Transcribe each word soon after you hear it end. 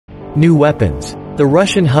New weapons. The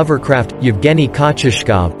Russian hovercraft Evgeny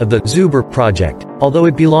Kocheshkov of the Zubr project, although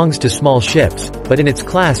it belongs to small ships, but in its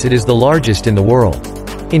class it is the largest in the world.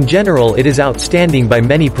 In general it is outstanding by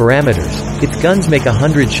many parameters. Its guns make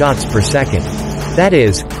 100 shots per second. That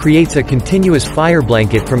is, creates a continuous fire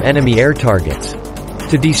blanket from enemy air targets.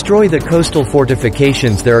 To destroy the coastal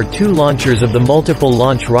fortifications there are two launchers of the multiple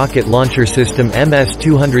launch rocket launcher system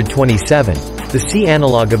MS-227, the sea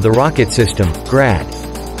analog of the rocket system, GRAD.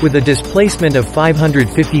 With a displacement of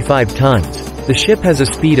 555 tons, the ship has a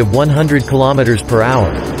speed of 100 km per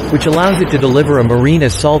hour, which allows it to deliver a marine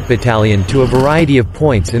assault battalion to a variety of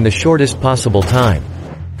points in the shortest possible time.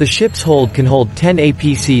 The ship's hold can hold 10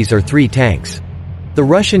 APCs or 3 tanks. The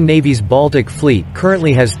Russian Navy's Baltic Fleet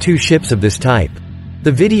currently has 2 ships of this type.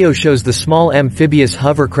 The video shows the small amphibious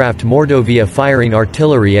hovercraft Mordovia firing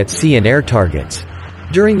artillery at sea and air targets.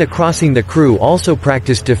 During the crossing the crew also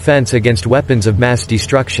practiced defense against weapons of mass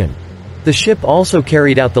destruction. The ship also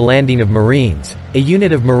carried out the landing of Marines, a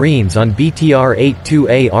unit of Marines on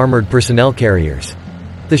BTR-82A armored personnel carriers.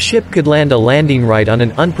 The ship could land a landing right on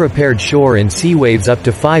an unprepared shore in sea waves up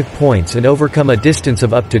to 5 points and overcome a distance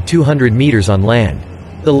of up to 200 meters on land.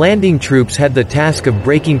 The landing troops had the task of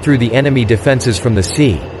breaking through the enemy defenses from the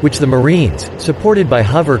sea, which the Marines, supported by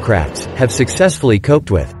hovercrafts, have successfully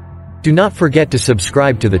coped with. Do not forget to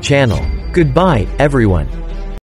subscribe to the channel. Goodbye, everyone.